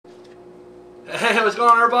Hey, what's going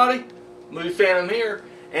on, everybody? Movie Phantom here.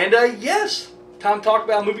 And yes, time to talk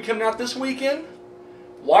about a movie coming out this weekend.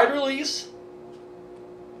 Wide release,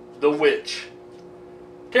 The Witch.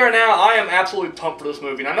 Okay, right now, I am absolutely pumped for this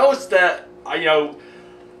movie. And I noticed that, I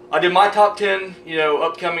did my top 10,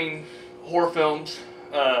 upcoming horror films,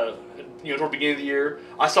 toward the beginning of the year.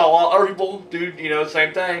 I saw a lot of other people do, the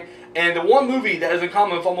same thing. And the one movie that is in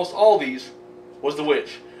common with almost all these was The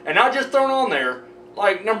Witch. And not just thrown on there,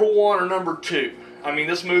 like number 1 or number 2. I mean,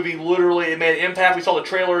 this movie literally, it made an impact. We saw the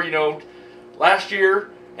trailer, last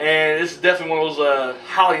year, and this is definitely one of those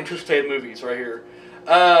highly anticipated movies right here.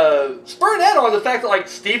 Spurring that on the fact that, like,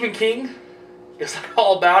 Stephen King is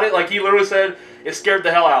all about it. Like, he literally said it scared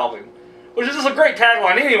the hell out of him. Which is just a great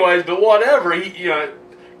tagline anyways, but whatever.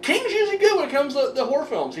 King's usually good when it comes to the horror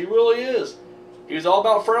films. He really is. He was all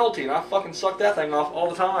about frailty, and I fucking suck that thing off all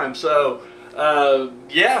the time. So,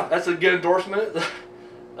 yeah, that's a good endorsement.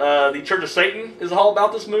 The Church of Satan is all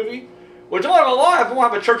about this movie. Which, I'm not gonna lie, if I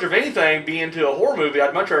want to have a church of anything be into a horror movie,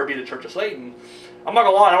 I'd much rather be the Church of Satan. I'm not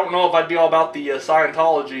gonna lie, I don't know if I'd be all about the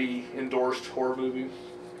Scientology-endorsed horror movie.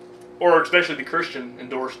 Or especially the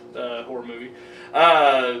Christian-endorsed horror movie.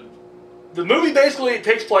 The movie basically, it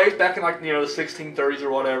takes place back in, like, the 1630s or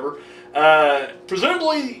whatever.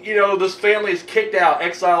 Presumably, this family is kicked out,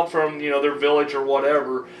 exiled from, their village or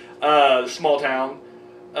whatever, small town,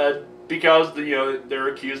 because, they're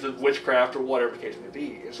accused of witchcraft or whatever the case may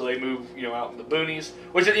be. And so they move, out in the boonies,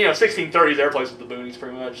 which, 1630s, their place is the boonies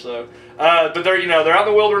pretty much, so. But they're, they're out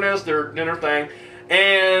in the wilderness, they're doing their thing,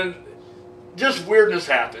 and just weirdness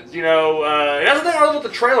happens, and that's the thing I love with the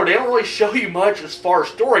trailer. They don't really show you much as far as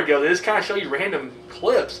story goes. They just kind of show you random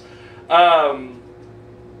clips. One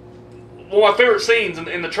of my favorite scenes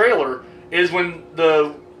in the trailer is when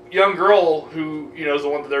the young girl who, is the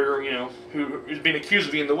one that they're, who is being accused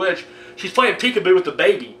of being the witch, she's playing peekaboo with the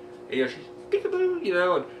baby. And, she's peekaboo,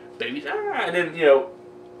 and baby's, and then,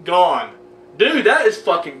 gone. Dude, that is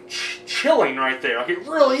fucking chilling right there. Like, it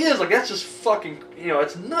really is. Like, that's just fucking,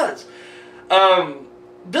 it's nuts.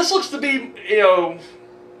 This looks to be,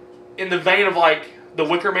 in the vein of, like, The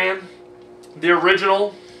Wicker Man. The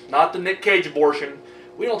original, not the Nick Cage abortion.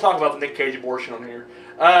 We don't talk about the Nick Cage abortion on here.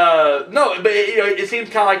 No, but, it seems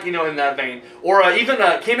kind of like, in that vein. Or, even,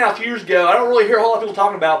 came out a few years ago, I don't really hear a whole lot of people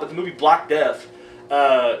talking about, but the movie Black Death,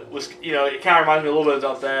 was, it kind of reminds me a little bit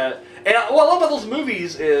about that. And what I love about those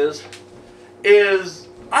movies is,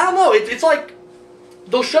 I don't know, it's like,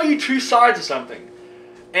 they'll show you two sides of something.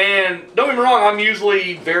 And don't get me wrong, I'm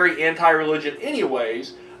usually very anti-religion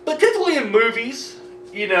anyways, but typically in movies,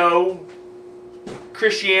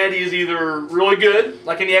 Christianity is either really good,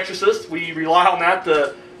 like in The Exorcist, we rely on that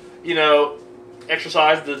to,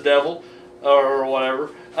 exorcise the devil, or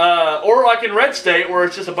whatever, or like in Red State, where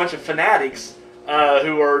it's just a bunch of fanatics,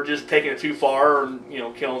 who are just taking it too far, and,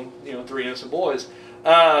 killing, 3 innocent boys.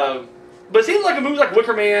 But it seems like a movie like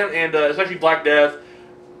Wicker Man, and especially Black Death,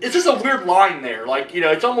 it's just a weird line there. Like,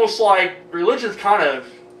 it's almost like religion's kind of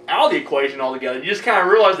out of the equation altogether. You just kind of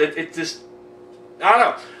realize that it's just, I don't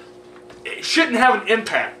know, it shouldn't have an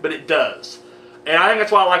impact, but it does. And I think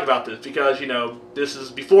that's what I like about this, because, this is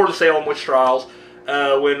before the Salem witch trials,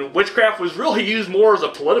 when witchcraft was really used more as a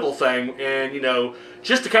political thing, and,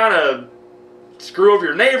 just to kind of screw over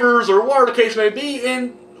your neighbors, or whatever the case may be,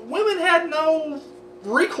 and women had no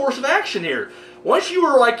recourse of action here. Once you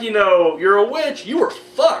were like, you're a witch, you were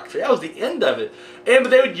fucked. That was the end of it. But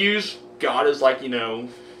they would use God as like, that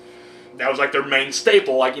was like their main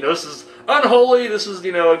staple. Like, this is unholy, this is,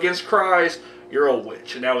 against Christ, you're a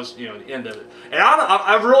witch. And that was, the end of it. And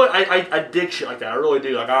I dig shit like that. I really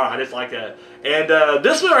do. Like, I just like that. And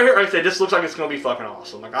this one right here, like I said, this looks like it's going to be fucking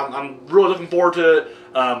awesome. Like, I'm really looking forward to it.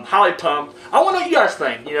 Highly pumped. I want to know what you guys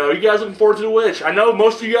think. You guys looking forward to The Witch? I know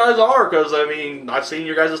most of you guys are, because, I mean, I've seen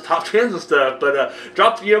your guys' top 10s and stuff. But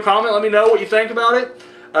drop, a comment, let me know what you think about it.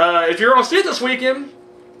 If you're going to see it this weekend,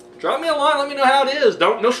 drop me a line, let me know how it is.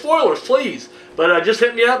 No spoilers, please. But just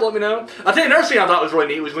hit me up, let me know. I think another scene I thought was really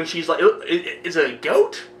neat was when she's like, is it a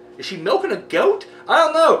goat? Is she milking a goat? I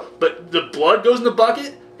don't know. But the blood goes in the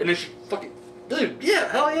bucket, and then she fucking, dude, yeah,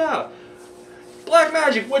 hell yeah. Black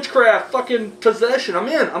magic, witchcraft, fucking possession. I'm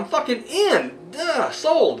in. I'm fucking in.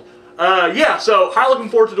 Sold. Yeah, so high looking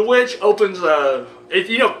forward to The Witch. Opens, probably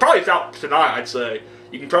it's out tonight, I'd say.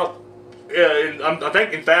 You can probably, I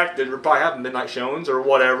think, in fact, that we're probably having midnight showings or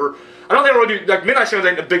whatever. I don't think we're going to do, like, midnight showings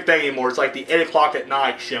ain't a big thing anymore. It's like the 8 o'clock at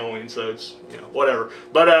night showing, so it's, whatever.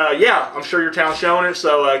 But, yeah, I'm sure your town's showing it,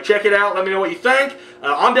 so check it out. Let me know what you think.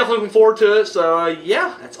 I'm definitely looking forward to it, so,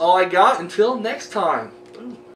 yeah, that's all I got. Until next time.